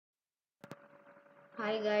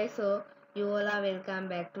Hi guys, so you all are welcome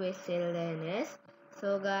back to SL Learners.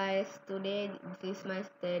 So guys, today this is my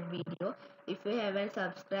third video. If you haven't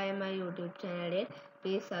subscribed my YouTube channel yet,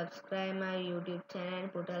 please subscribe my YouTube channel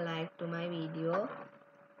and put a like to my video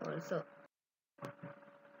also.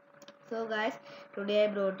 So guys, today I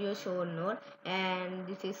brought you a short note and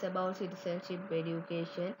this is about citizenship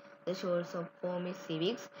education. The short form is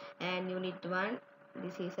civics and unit 1,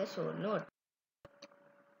 this is a short note.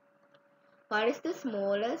 What is the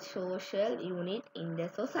smallest social unit in the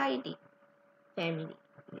society? Family.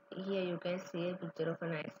 Here you can see a picture of a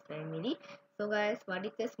nice family. So guys, what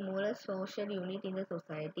is the smallest social unit in the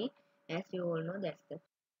society? As you all know, that's the.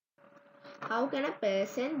 How can a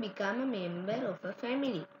person become a member of a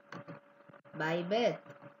family? By birth.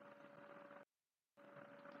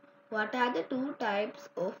 What are the two types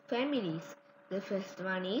of families? The first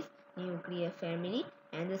one is nuclear family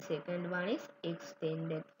and the second one is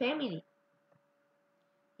extended family.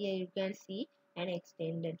 Here you can see an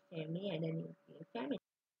extended family and a nuclear family.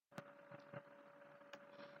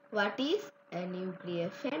 What is a nuclear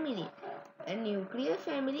family? A nuclear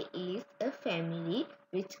family is a family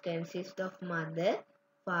which consists of mother,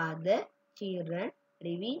 father, children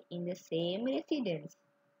living in the same residence.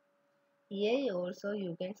 Here also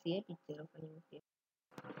you can see a picture of a nuclear.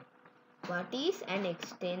 What is an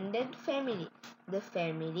extended family? The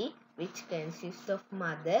family which consists of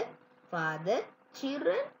mother, father,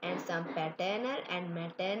 children and some paternal and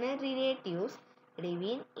maternal relatives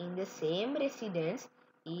living in the same residence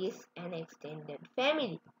is an extended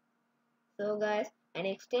family. So guys, an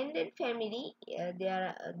extended family,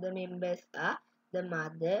 the members are the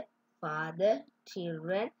mother, father,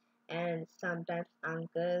 children and sometimes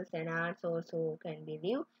uncles and aunts also can be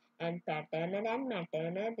live, and paternal and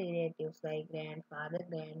maternal relatives like grandfather,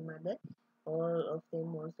 grandmother, all of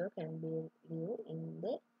them also can be live in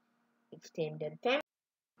the extended family.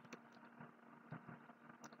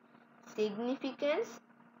 Significance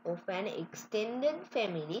of an extended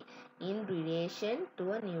family in relation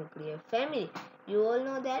to a nuclear family. You all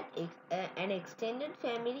know that an extended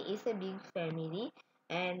family is a big family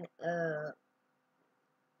and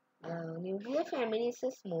nuclear family is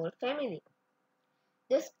a small family.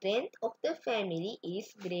 The strength of the family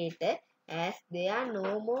is greater as there are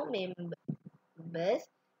no more members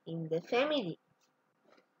in the family.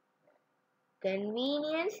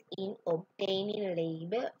 Convenience in obtaining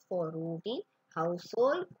labor for routine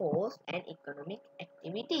household costs and economic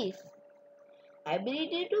activities.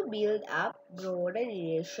 Ability to build up broader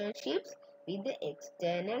relationships with the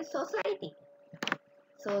external society.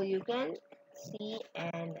 So you can see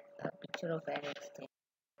a picture of an external.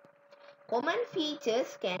 Common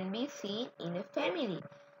features can be seen in a family.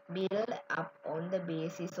 Build up on the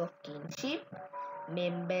basis of kinship.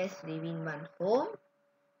 Members live in one home.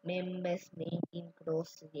 Members maintain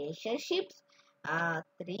close relationships are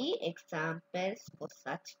three examples for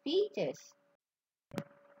such features.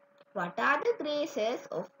 What are the graces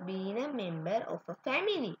of being a member of a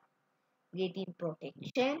family? Getting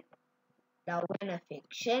protection, love and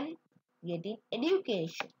affection, getting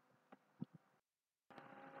education.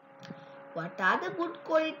 What are the good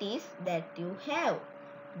qualities that you have?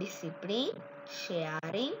 Discipline,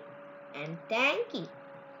 sharing, and thanking.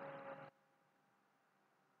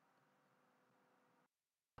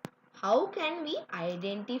 How can we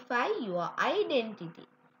identify your identity?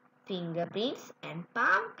 Fingerprints and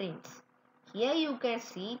palm prints. Here you can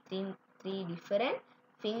see three different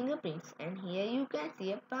fingerprints and here you can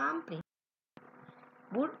see a palm print.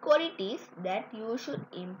 Good qualities that you should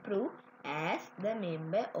improve as the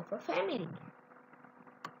member of a family.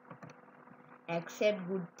 Accept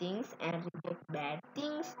good things and reject bad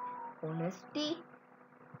things. Honesty,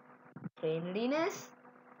 friendliness,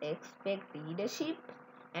 respect leadership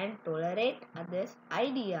and tolerate others'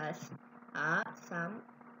 ideas are some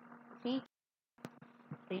features.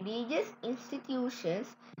 Religious institutions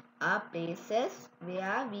are places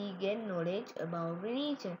where we gain knowledge about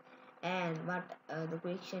religion. And what the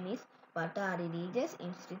question is, what are religious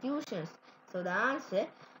institutions? So the answer,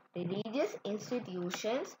 religious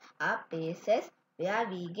institutions are places where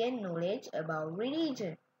we gain knowledge about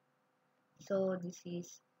religion. So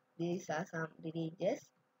these are some religious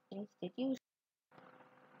institutions.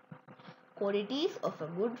 Qualities of a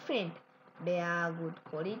good friend. They are good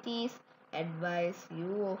qualities, advise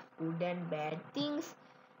you of good and bad things,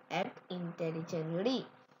 act intelligently.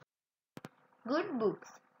 Good books.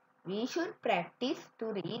 We should practice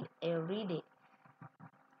to read every day.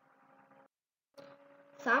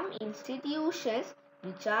 Some institutions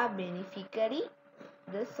which are beneficiary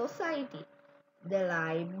the society. The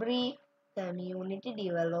library, community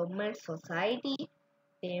development society,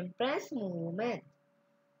 temperance movement.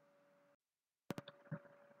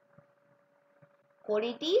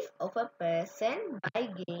 Qualities of a person by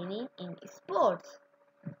gaining in sports.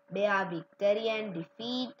 Bear victory and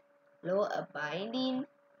defeat, law abiding,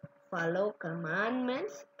 follow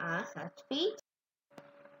commandments are such features.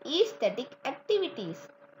 Aesthetic activities.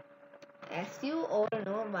 As you all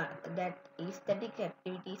know that aesthetic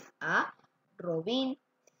activities are drawing,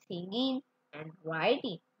 singing and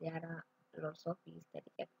writing. There are lots of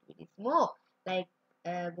aesthetic activities more like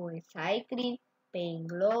going cycling, playing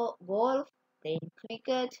golf, playing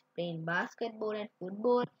cricket, playing basketball and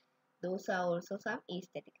football. Those are also some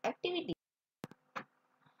aesthetic activities.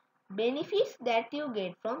 Benefits that you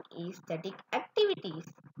get from aesthetic activities.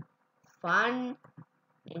 Fun,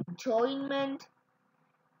 enjoyment,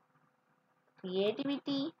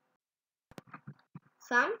 creativity.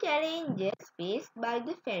 Some challenges faced by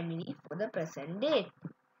the family for the present day.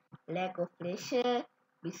 Lack of leisure,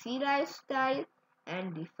 busy lifestyle,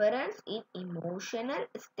 and difference in emotional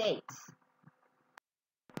states.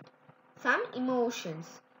 Some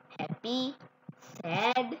emotions: happy,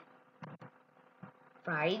 sad,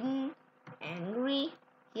 frightened, angry.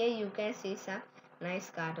 Here you can see some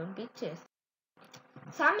nice cartoon pictures.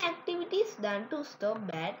 Some activities done to stop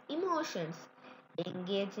bad emotions.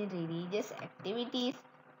 Engage in religious activities,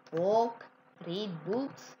 walk, read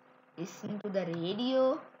books, listen to the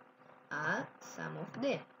radio are some of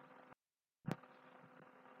them.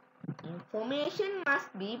 Information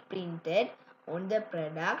must be printed on the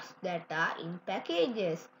products that are in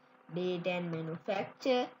packages. Date and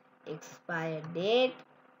manufacture, expire date,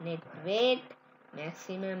 net weight,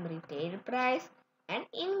 maximum retail price and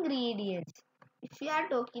ingredients. If you are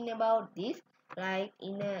talking about this, like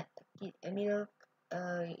in a milk,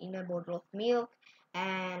 in a bottle of milk,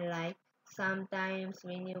 and like sometimes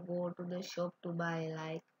when you go to the shop to buy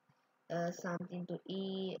like something to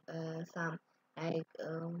eat, some like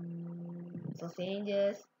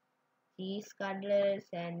sausages, cheese cutlets,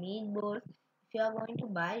 and meatballs. If you are going to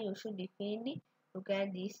buy, you should definitely look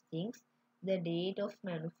at these things. The date of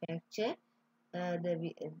manufacture,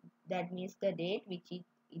 that means the date which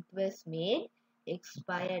it was made,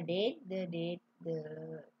 expire date, the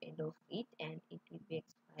end of it, and it will be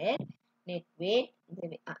expired. Net weight,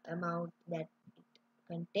 the amount that it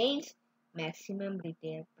contains, maximum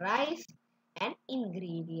retail price, and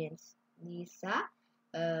ingredients. These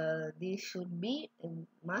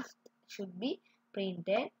should be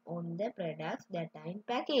printed on the products that are in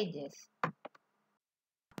packages.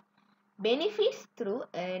 Benefits through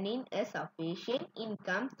earning a sufficient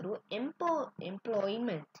income through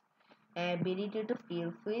employment. Ability to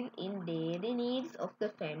fulfill in daily needs of the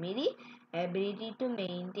family. Ability to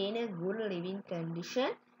maintain a good living condition.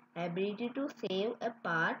 Ability to save a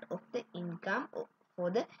part of the income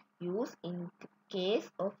for the use in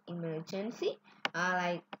case of emergency are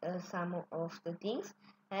like some of the things.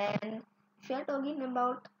 And if you are talking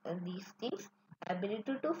about these things,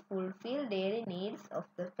 ability to fulfill daily needs of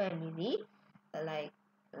the family, like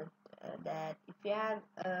that if you have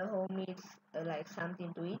home needs like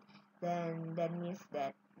something to eat, then that means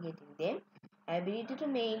that getting them. Ability to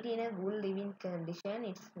maintain a good living condition,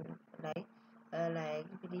 it's like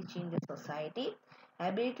reaching the society.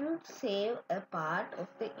 Ability to save a part of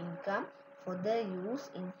the income for the use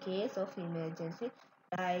in case of emergency,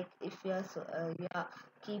 like if you are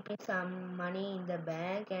keeping some money in the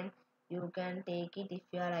bank and you can take it if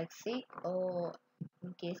you are like sick or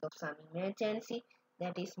in case of some emergency.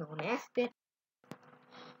 That is known as the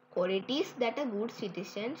qualities that a good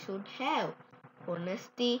citizen should have: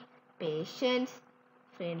 honesty, patience,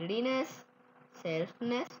 friendliness,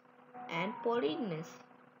 selfness, and politeness.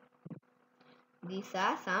 These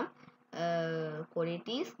are some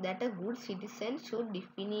qualities that a good citizen should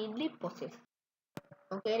definitely possess.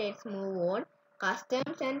 Okay, let's move on.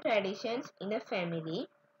 Customs and traditions in a family.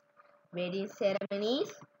 Wedding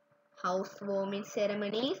ceremonies, housewarming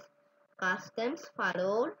ceremonies, customs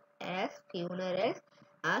followed as funerals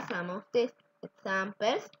are some of the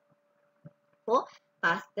examples for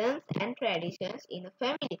customs and traditions in a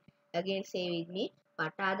family. Again, say with me,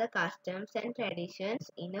 what are the customs and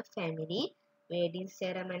traditions in a family? Wedding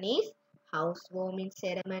ceremonies, housewarming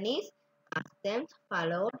ceremonies, customs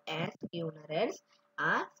followed as funerals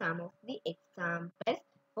are some of the examples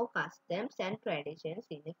for customs and traditions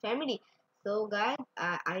in a family. So guys,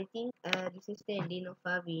 I think this is the ending of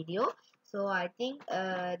our video. So I think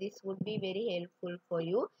this would be very helpful for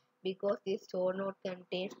you because this show note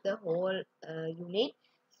contains the whole unit.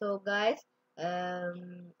 So guys,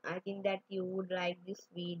 I think that you would like this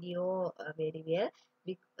video very well.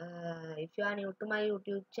 If you are new to my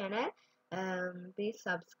YouTube channel, please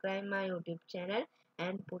subscribe my YouTube channel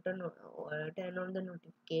and turn on the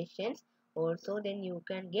notifications. Also, then you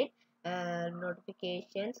can get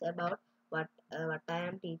notifications about what I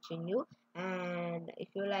am teaching you. And if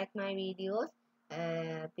you like my videos,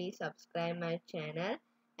 please subscribe my channel.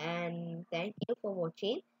 And thank you for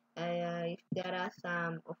watching. If there are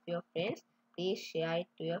some of your friends, please share it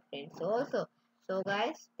to your friends also. So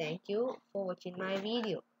guys, thank you for watching my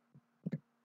video.